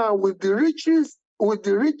back now with the riches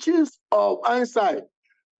of hindsight,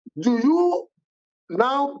 do you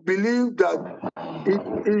now believe that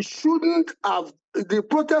the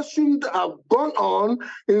protest shouldn't have gone on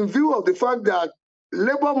in view of the fact that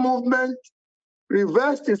labor movement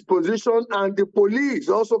reversed its position and the police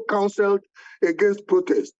also counseled against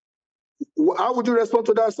protest? How would you respond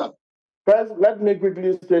to that, sir? First, let me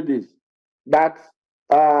quickly say this, that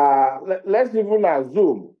let's even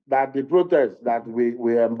assume that the protest that we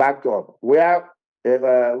embarked on, where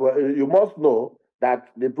you must know that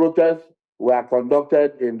the protests were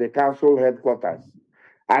conducted in the council headquarters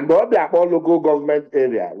and the Obiakpor local government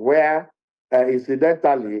area, where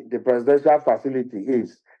incidentally the presidential facility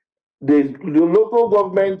is. The local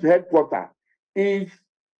government headquarters is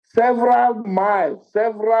several miles,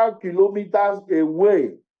 several kilometers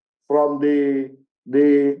away from the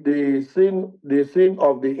scene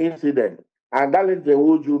of the incident. And Darlington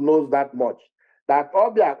Uju knows that much. That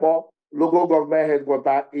Obiakpor local government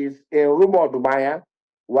headquarters is in Rumodumaya,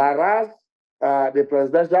 whereas the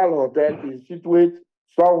presidential hotel is situated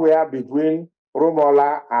somewhere between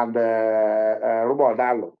Rumola and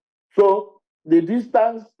Rumodalo. So the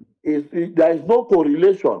distance is, there is no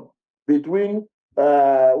correlation between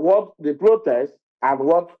what the protest and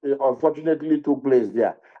what unfortunately took place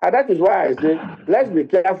there. And that is why I say, let's be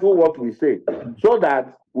careful what we say, so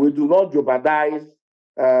that we do not jeopardize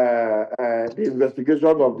the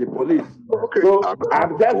investigation of the police. Okay. So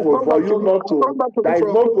I'm careful for you not to, there is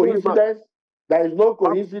no coincidence, there is no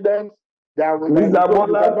coincidence. Mr.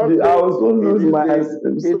 Bola, I will soon lose my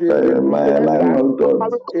line of thought.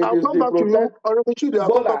 I'll come back to you.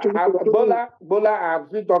 Bola, I'm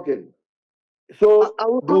still talking. So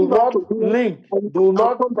do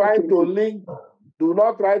not try to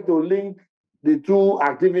link the two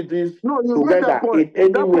activities together in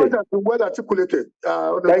any way. That point well articulated.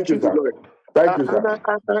 Thank you, sir. Thank you, sir.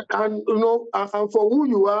 And you know, and for who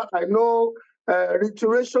you are, I know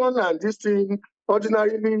reiteration and this thing.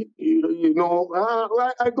 Ordinarily, you know,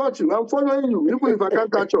 I got you. I'm following you, even if I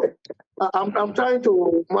can't catch up. I'm trying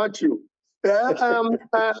to match you.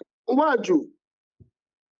 Waju,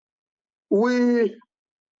 we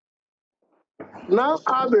now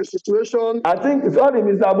have a situation. I think, sorry,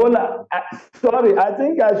 Mr. Bola, I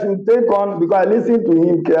think I should take on, because I listened to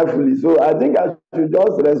him carefully. So I think I should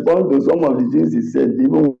just respond to some of the things he said,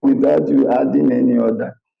 even without you adding any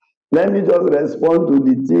other. Let me just respond to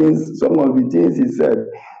the things, some of the things he said.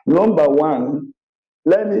 Number one,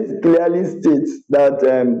 let me clearly state that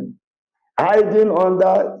hiding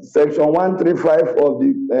under Section 135 of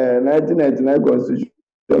the 1999 Constitution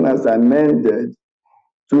as amended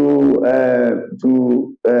to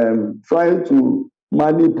try to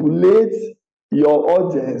manipulate your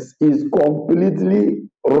audience is completely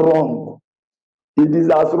wrong. It is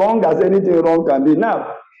as wrong as anything wrong can be.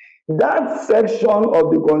 Now, that section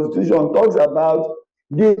of the Constitution talks about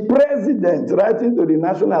the president writing to the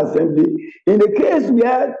National Assembly in the case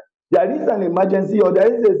where there is an emergency or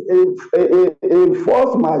there is a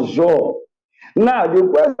force majeure. Now, the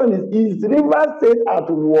question is Rivers State at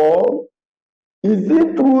war? Is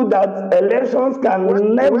it true that elections can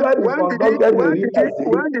never be conducted in Rivers State?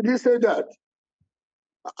 When did he say that?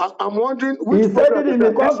 I'm wondering which. He said it in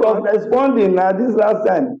the course of responding this last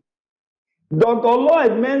time. Dr.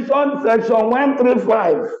 Lloyd mentioned Section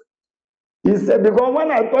 135. He said, because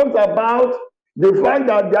when I talked about the fact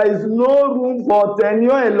that there is no room for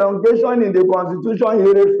tenure elongation in the Constitution,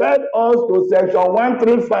 he referred us to Section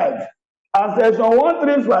 135. And Section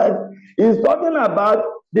 135 is talking about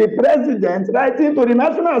the president writing to the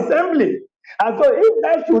National Assembly. And so if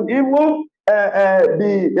that should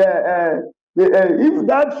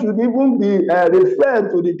even be referred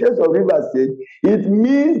to the case of Rivers State, it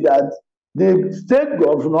means that the state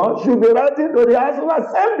governor should be writing to the House of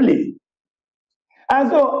Assembly. And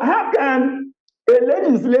so how can a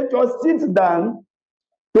legislature sit down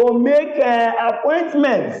to make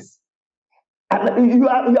appointments? And you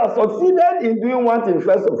have succeeded in doing one thing,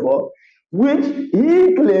 first of all, which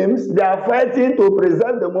he claims they are fighting to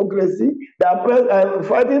preserve democracy, they are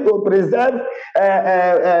fighting to preserve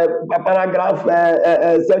paragraph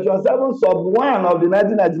section 7 sub 1 of the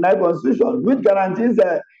 1999 Constitution, which guarantees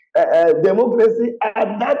democracy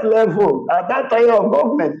at that level, at that tier of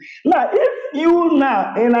government. Now, if you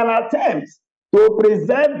now, in an attempt to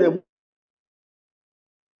preserve the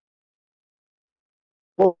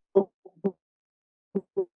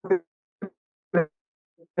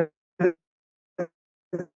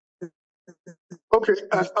okay,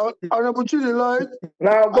 Honorable Chidi Lloyd.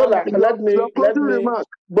 Now, Bola,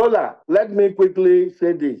 let me quickly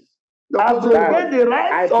say this. I provide the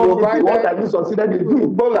rights of the people that you succeeded in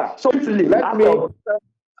doing. Bola, let me.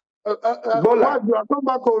 Bola, you are come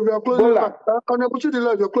back over your closing remark. Honorable Chidi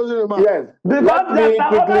Lloyd, your closing remark. Yes. Because there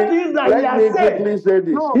are other things that he has said.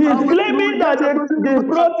 No, he is claiming that the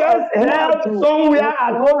protest held somewhere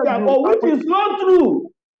at Obiakpor, which is not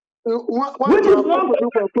true. Which is not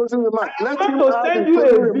for closing remark. I'm going to send you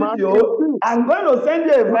a video. I'm going to send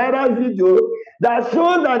you a viral video that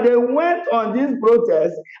shows that they went on this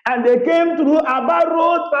protest and they came through Aba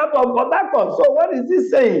Road, part of Port Harcourt. So what is he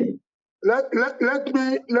saying? Let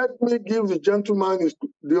me give the gentleman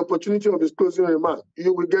the opportunity of his closing remark.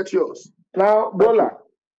 You will get yours. Now, Bola,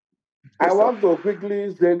 I want to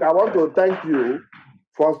quickly say, I want to thank you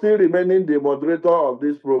for still remaining the moderator of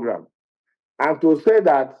this program, and to say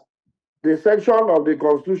that the section of the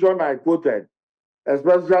Constitution I quoted,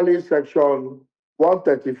 especially section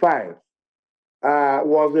 135,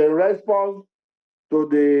 was a response to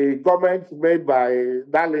the comments made by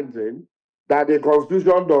Darlington that the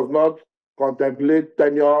Constitution does not contemplate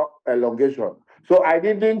tenure elongation. So I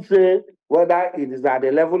didn't say whether it is at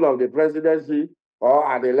the level of the presidency or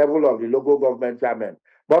at the level of the local government chairman.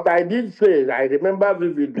 But I did say, I remember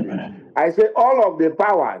vividly, I say all of the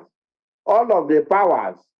powers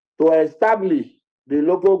to establish the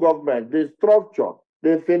local government, the structure,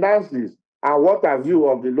 the finances, and what have you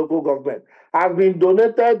of the local government have been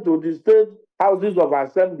donated to the state houses of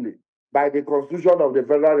assembly by the Constitution of the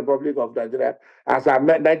Federal Republic of Nigeria as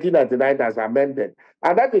 1999 as amended.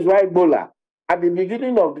 And that is why Bola, at the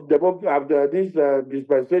beginning of this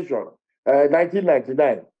dispensation,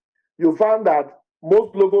 1999, you found that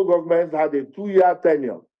most local governments had a 2-year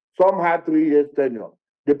tenure. Some had 3 years tenure,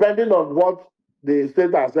 depending on what the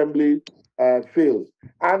state assembly feels.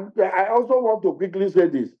 And I also want to quickly say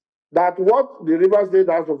this, that what the Rivers State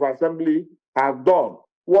House of Assembly have done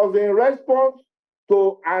was in response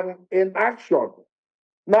to an inaction.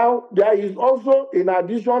 Now, there is also, in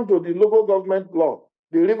addition to the local government law,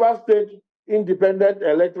 the Rivers State Independent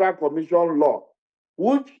Electoral Commission law,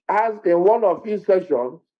 which has in one of its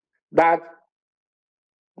sections that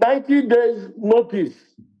 90 days notice,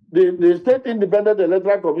 the State Independent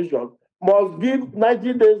Electoral Commission must give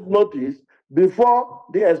 90 days notice before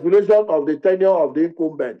the expiration of the tenure of the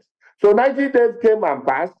incumbents. So 90 days came and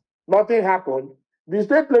passed, nothing happened. The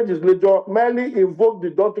state legislature merely invoked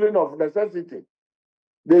the doctrine of necessity.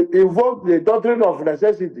 They invoked the doctrine of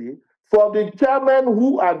necessity for the chairmen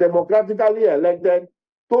who are democratically elected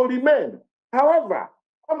to remain. However,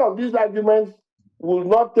 all of these arguments will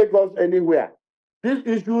not take us anywhere. These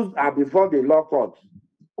issues are before the law courts.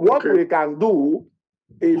 What we can do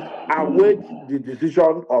is await the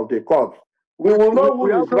decision of the court. We will know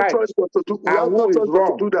who is right and who is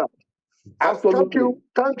wrong. Absolutely.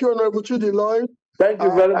 Thank you, Honorable Chidi Lloyd. Thank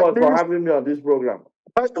you very much for having me on this program.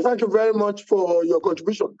 Thank you very much for your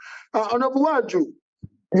contribution. Honorable Waju.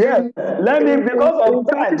 Yes, let me, because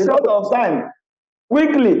of time,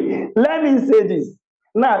 quickly, let me say this.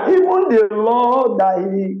 Now, even the law that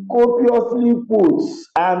he copiously puts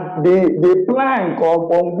and the plank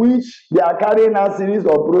upon which they are carrying a series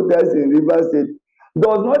of protests in Rivers State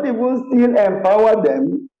does not even still empower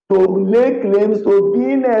them to lay claims to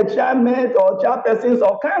being a chairman or chairpersons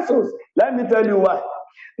of councils. Let me tell you why.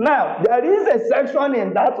 Now, there is a section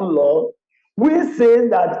in that law which says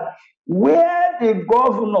that where the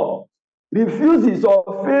governor refuses or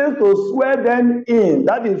fails to swear them in,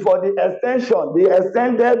 that is for the extension, the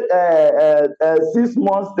extended 6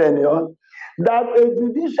 months tenure, that a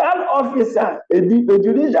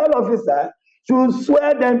judicial officer should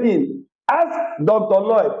swear them in. Ask Dr.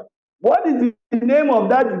 Lloyd, what is the name of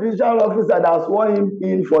that judicial officer that swore him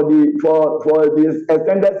in for the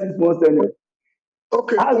extended 6 months tenure?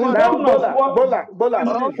 Okay. Bola, you see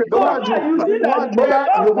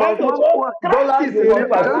that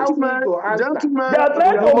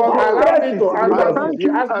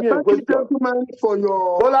gentlemen, for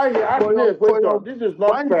your Bola, he asked me a question. This is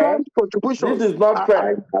not fair. This is not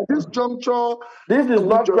fair. At this juncture, this is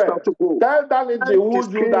not fair. Tell Darlington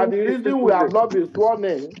Wuju that the reason we have not been sworn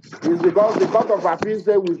in is because the Court of Appeal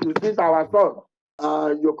said we should sit our turn.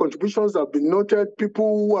 Your contributions have been noted.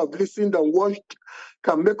 People who have listened and watched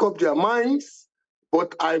can make up their minds,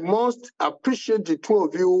 but I must appreciate the two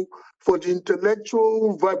of you for the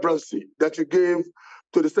intellectual vibrancy that you gave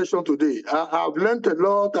to the session today. I've learned a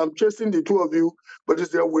lot. I'm chasing the two of you, but it's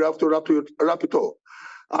there we have to wrap it up.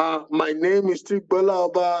 My name is Steve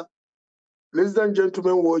Bola. Ladies and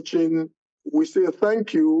gentlemen watching, we say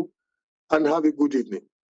thank you and have a good evening.